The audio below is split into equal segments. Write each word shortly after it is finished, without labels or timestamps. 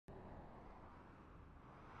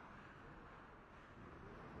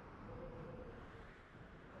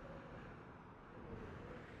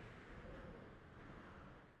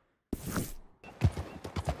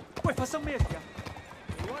Посомнития.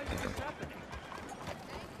 Why is this happening?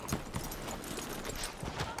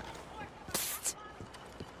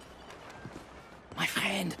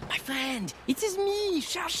 My friend, it is me,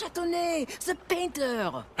 Charles Chatonnet, the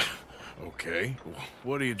painter. Okay.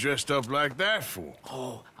 What are you dressed up like that for?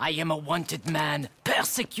 Oh, I am a wanted man,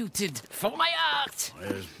 persecuted for my art.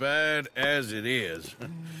 As bad as it is,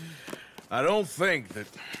 I don't think that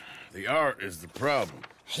the art is the problem.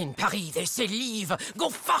 In Paris, they say leave, go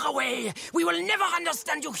far away. We will never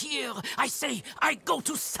understand you here. I say, I go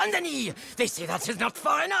to Saint-Denis. They say that is not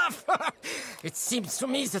far enough. It seems to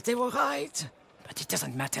me that they were right. But it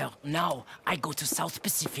doesn't matter. Now, I go to South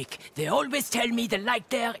Pacific. They always tell me the light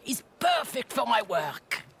there is perfect for my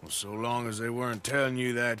work. Well, so long as they weren't telling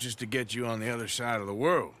you that just to get you on the other side of the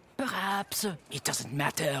world. Perhaps. It doesn't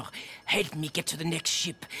matter. Help me get to the next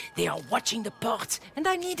ship. They are watching the port, and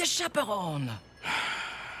I need a chaperone.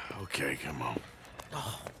 Okay, come on.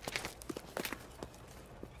 Oh.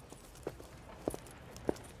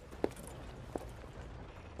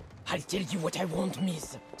 I'll tell you what I want,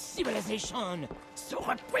 miss. Civilization. So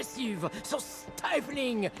repressive, so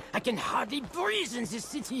stifling. I can hardly breathe in this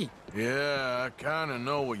city. Yeah, I kinda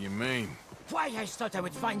know what you mean. Why I thought I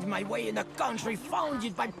would find my way in a country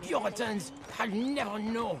founded by Puritans, I'll never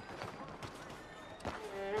know.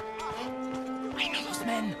 I know those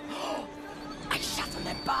men. I shot on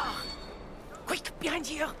that bar. Quick, behind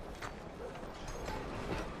here.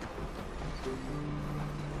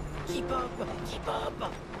 Keep up, keep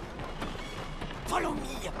up. Follow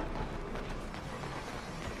me.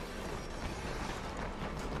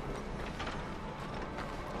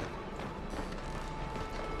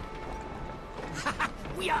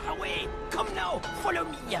 We are away. Come now, follow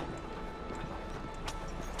me.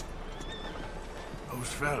 Those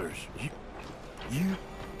fellas, you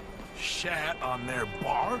shat on their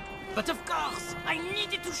bar? But of course, I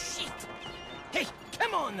needed to shit. Hey,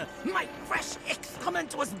 come on! My fresh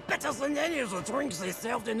excrement was better than any of the drinks they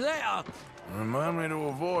served in there. Remind me to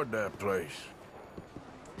avoid that place.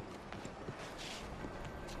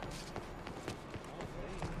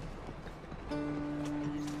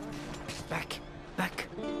 Back.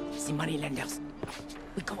 The moneylenders.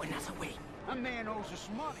 We go another way. A man owes us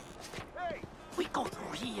money. Hey! We go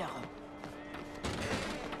through here.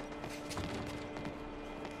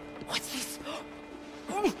 What's this?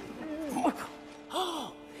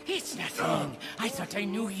 Oh, it's nothing. I thought I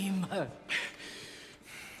knew him.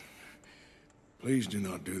 Please do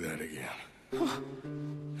not do that again.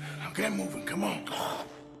 Now get moving, come on.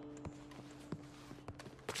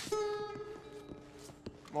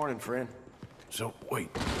 Morning, friend. So, wait.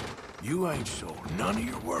 You ain't sold none of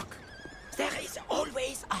your work? There is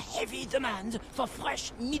always a heavy demand for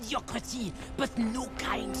fresh mediocrity, but new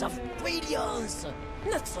kinds of brilliance.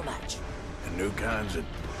 Not so much. And new kinds of...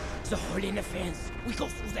 The hole in the fence. We go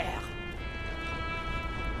through there.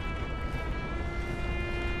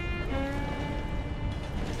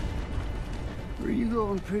 Where you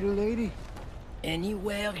going, pretty lady?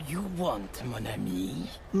 Anywhere you want, mon ami.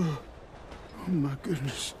 Oh my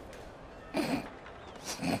goodness.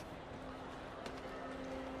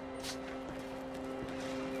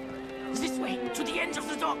 This way, to the end of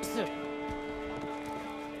the docks.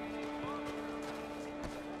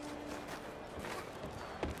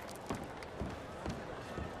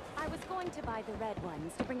 I was going to buy the red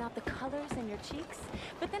ones to bring out the colors in your cheeks,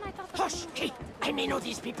 but then I thought the Hush! blue Hey, ones I may know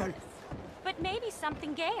these people. But maybe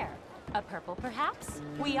something gayer. A purple, perhaps?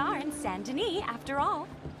 We are in Saint-Denis, after all.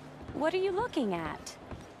 What are you looking at?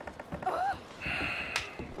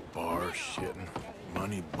 Bar shitting,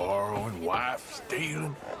 money borrowing, wife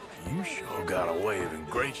stealing. You sure got a way of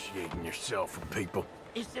ingratiating yourself for people.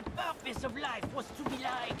 If the purpose of life was to be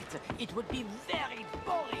liked, it would be very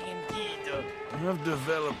boring indeed. I've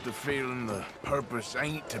developed the feeling the purpose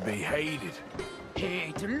ain't to be hated.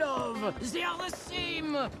 Hate, love, they are the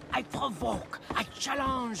same. I provoke, I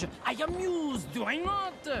challenge, I amuse, do I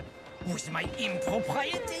not? With my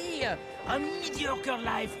impropriety, a mediocre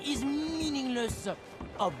life is meaningless.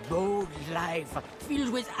 A bold life,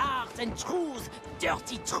 filled with art and truth,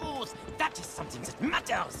 dirty truth, that is something that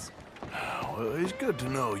matters. Well, it's good to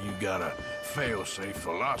know you got a fail-safe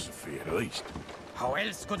philosophy, at least. How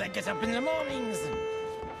else could I get up in the mornings?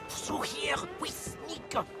 So here, we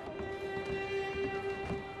sneak. Look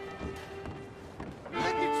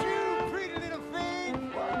at you, pretty little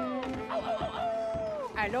thing!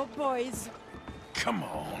 Hello, boys. Come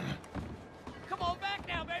on. Come on back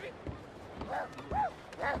now, baby.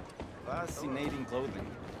 Fascinating clothing.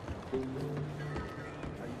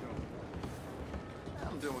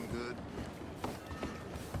 I'm doing good.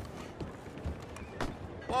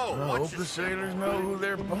 I hope the sailors know who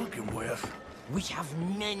they're bunking with. We have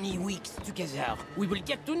many weeks together. We will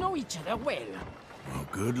get to know each other well. Well,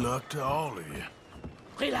 good luck to all of you.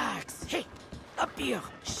 Relax. Hey, up here.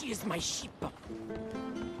 She is my ship.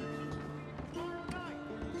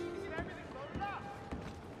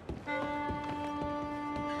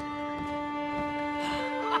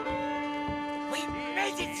 We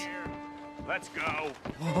made it! Let's go.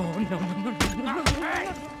 Oh, no.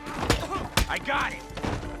 Hey! I got him.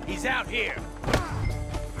 He's out here.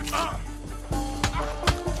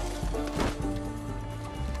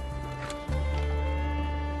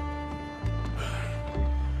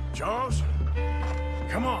 Charles?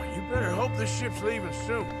 Come on, you better hope this ship's leaving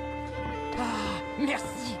soon. Ah,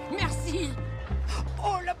 merci, merci.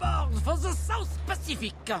 All aboard for the South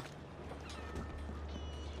Pacific.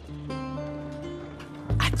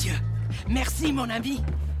 Adieu. Merci, mon ami.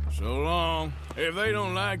 So long. If they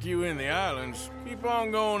don't like you in the islands, keep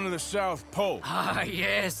on going to the South Pole. Ah,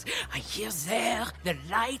 yes. I hear there the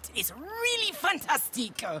light is really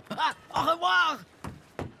fantastic. Ah, au revoir.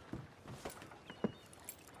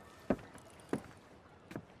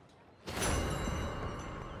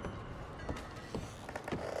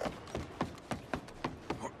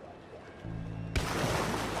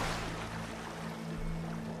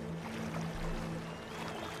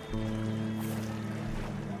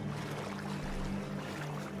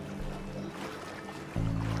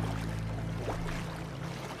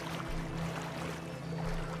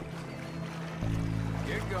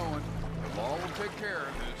 Get going. The law will take care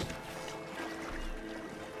of this.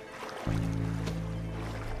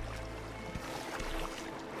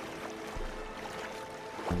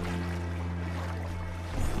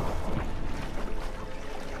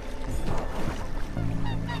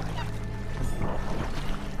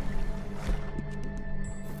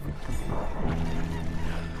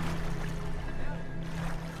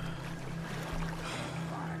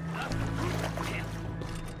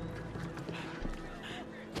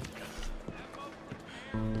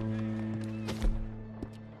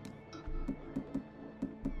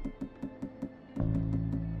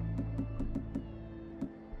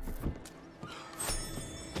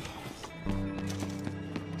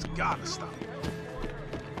 It's gotta stop.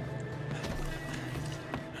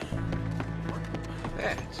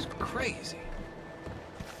 That's crazy.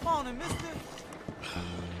 Morning, mister.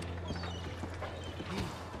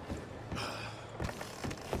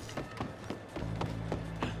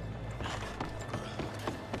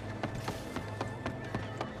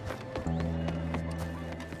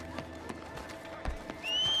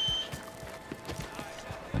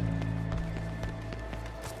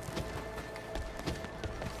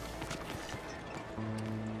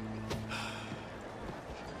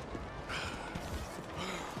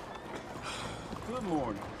 Good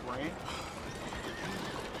morning, friend.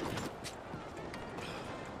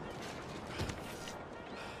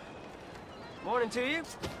 Morning to you.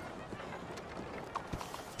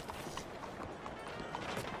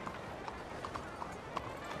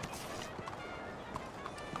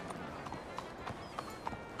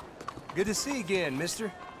 Good to see you again,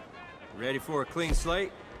 mister. Ready for a clean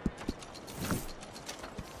slate?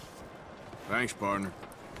 Thanks, partner.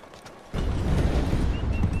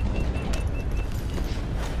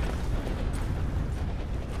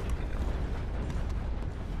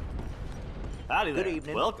 Howdy there. Good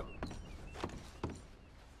evening. Welcome.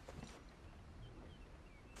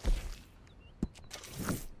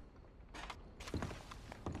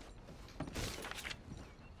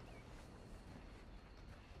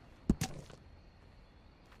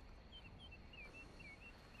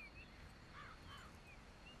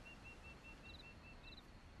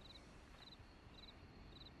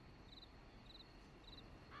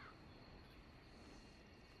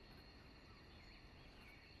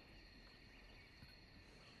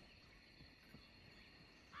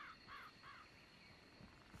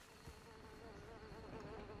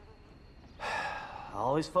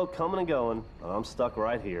 Always folk coming and going, but I'm stuck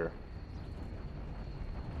right here.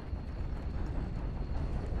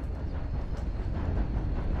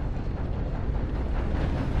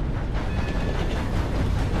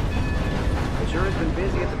 It sure has been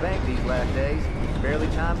busy at the bank these last days. Barely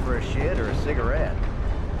time for a shit or a cigarette.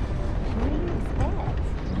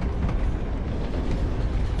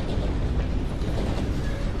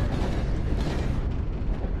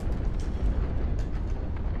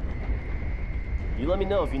 You let me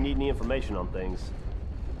know if you need any information on things.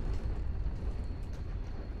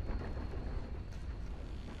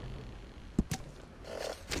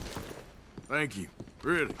 Thank you.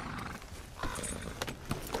 Really.